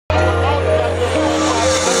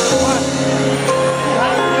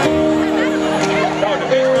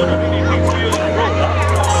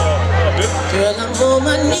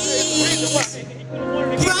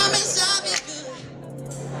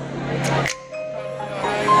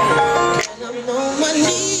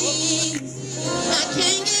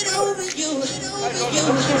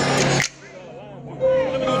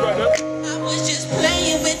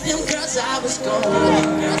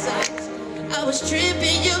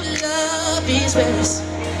love is rest.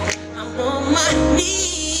 I'm on my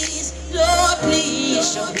knees, Lord,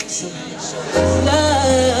 please show me some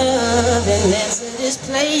love and answer this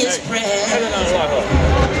player's prayer.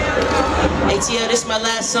 ATL, this is my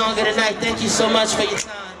last song of the night. Thank you so much for your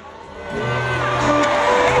time.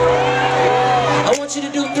 I want you to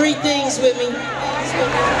do 3 things with me.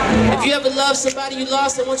 If you ever love somebody you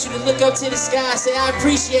lost, I want you to look up to the sky and say, I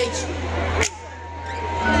appreciate you.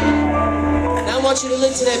 And I want you to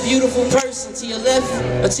look to that beautiful person to your left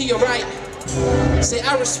or to your right. Say,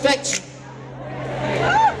 I respect you.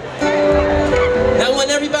 Now I want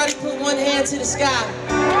everybody to put one hand to the sky.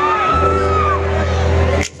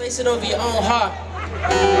 Place it over your own heart.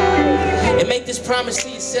 And make this promise to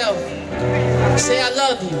yourself. Say, I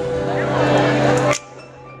love you.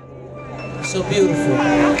 So beautiful.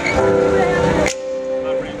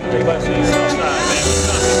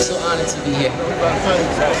 So honored to be here.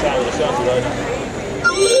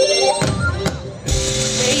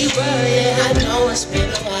 Neighbor, yeah, I know it's been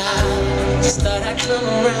a while. Just thought I'd come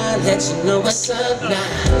around, let you know what's up now.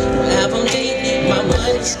 Don't have them lately, my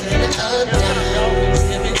money's kinda up now.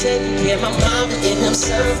 Still been taking care of my mama and them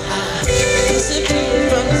somehow. Disappeared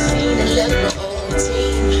from the scene and left my old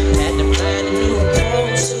team. Had to find a new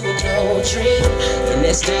approach to an old dream. And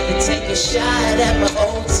that's not to take a shot at my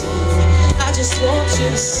old team. I just want you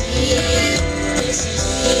to see this is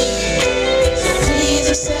me. So please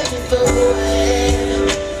accept me for who I am.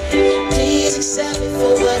 Please accept me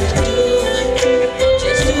for what I do.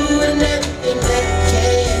 Just doing everything that I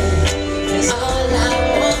can. 'Cause all I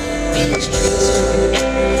want is true.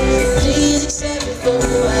 Please accept me for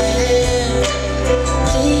who I am.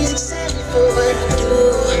 Please accept me for what I do.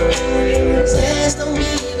 'Cause there's no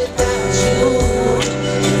me without you.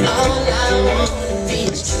 And all I want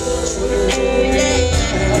is true. Yeah.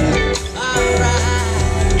 Alright.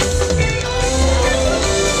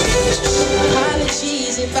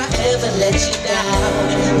 Apologies if I ever let you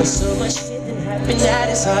down. There's so much shit that happened that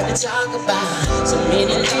it's hard to talk about. So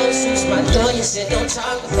many lawsuits my lawyer said don't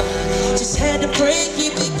talk about. Just had to pray,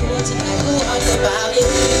 keep it cool till I can walk about it.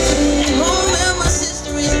 Oh man, my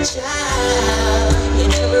sister is a child. You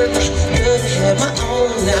never could have my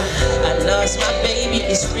own now. I lost my baby,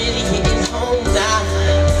 it's really hitting home now.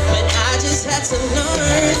 But I just had to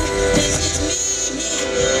learn this is me.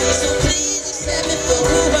 So please accept me for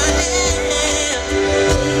who I am.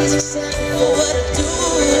 Please accept me for what I do.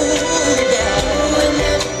 Yeah.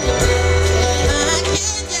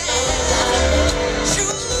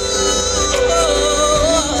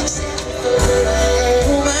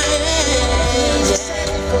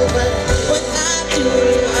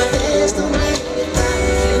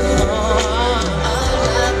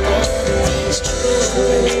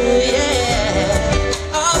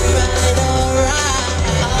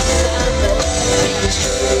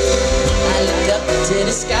 To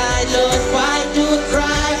the sky, Lord, why do I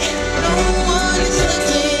cry? No one is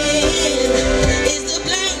looking. It's the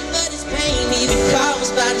blame, but it's pain, even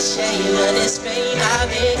caused by the shame of this pain I've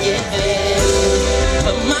been given.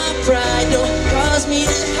 But my pride don't cause me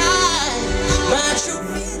to hide my true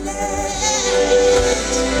feelings.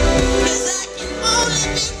 'Cause I can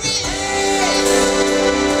only be real.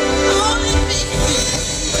 Only be real.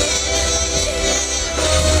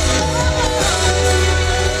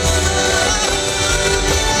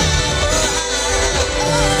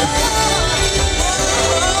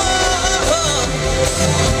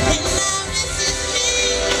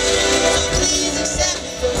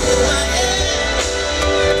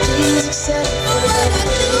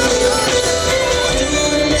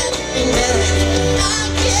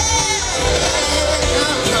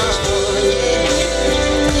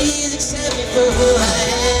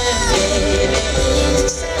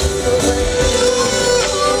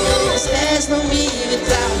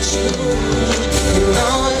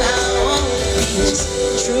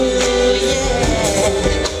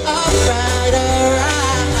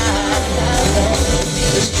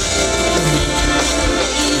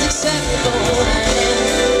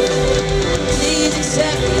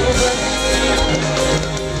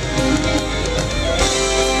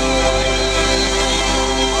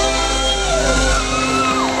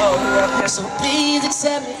 So please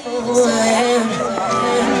accept me for who I am.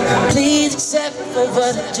 Please accept me for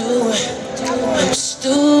what I do. I'm just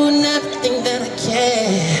doing everything that I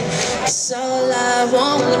can. 'Cause all I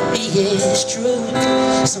wanna be is true.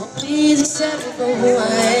 So please accept me for who I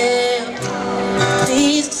am.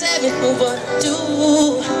 Please accept me for what I do.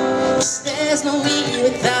 'Cause there's no me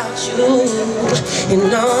without you.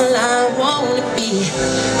 And all I wanna be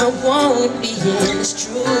is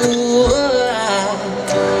true.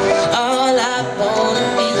 All I wanna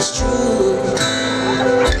be is true.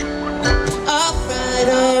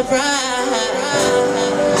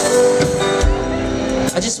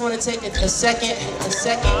 a second.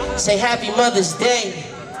 Say Happy Mother's Day.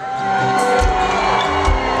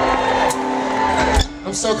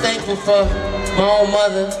 I'm so thankful for my own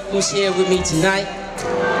mother who's here with me tonight.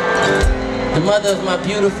 The mother of my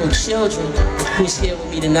beautiful children who's here with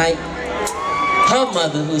me tonight. Her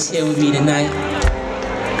mother who's here with me tonight.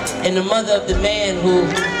 And the mother of the man who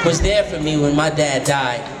was there for me when my dad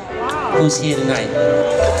died, who's here tonight.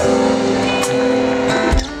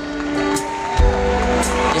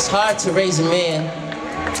 It's hard to raise a man.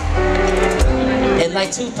 And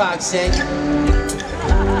like Tupac said,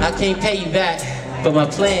 I can't pay you back, but my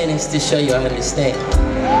plan is to show you I understand.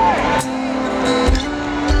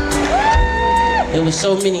 There were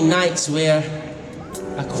so many nights where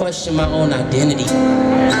I questioned my own identity.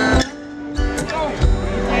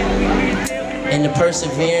 And the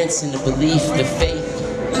perseverance and the belief, the faith,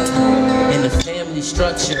 and the family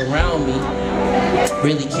structure around me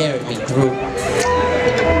really carried me through.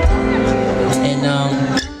 And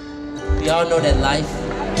we all know that life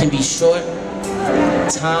can be short.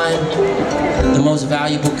 Time, the most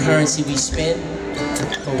valuable currency we spend,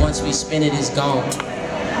 but once we spend it, it's gone.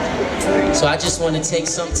 So I just want to take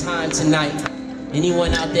some time tonight.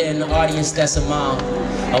 Anyone out there in the audience that's a mom,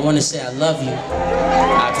 I want to say I love you,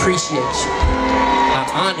 I appreciate you, I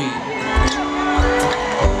honor you,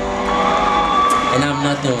 and I'm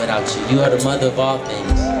nothing without you. You are the mother of all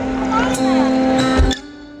things.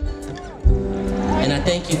 And I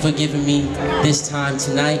thank you for giving me this time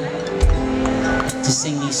tonight to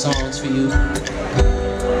sing these songs for you.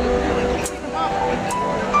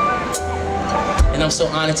 And I'm so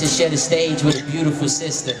honored to share the stage with a beautiful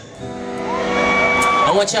sister.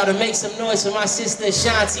 I want y'all to make some noise for my sister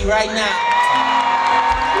Ashanti right now.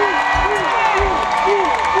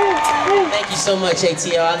 Thank you so much,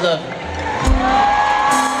 ATL. I love you.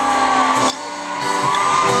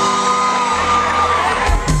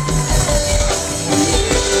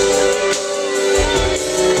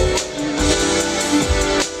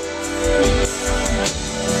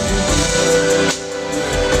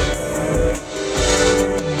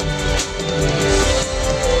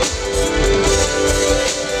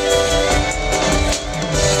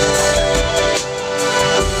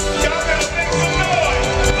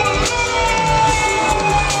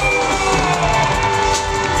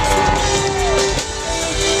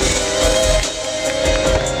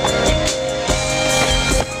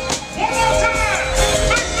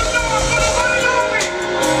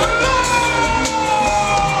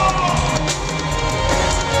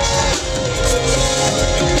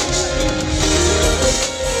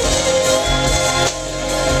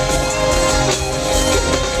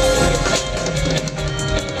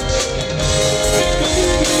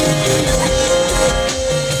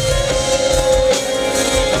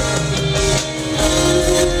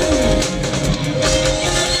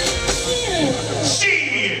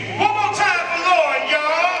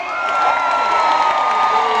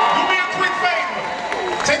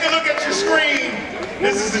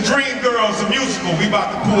 This is the Dream Girls, the musical. We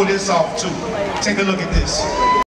about to pull this off too. Take a look at this.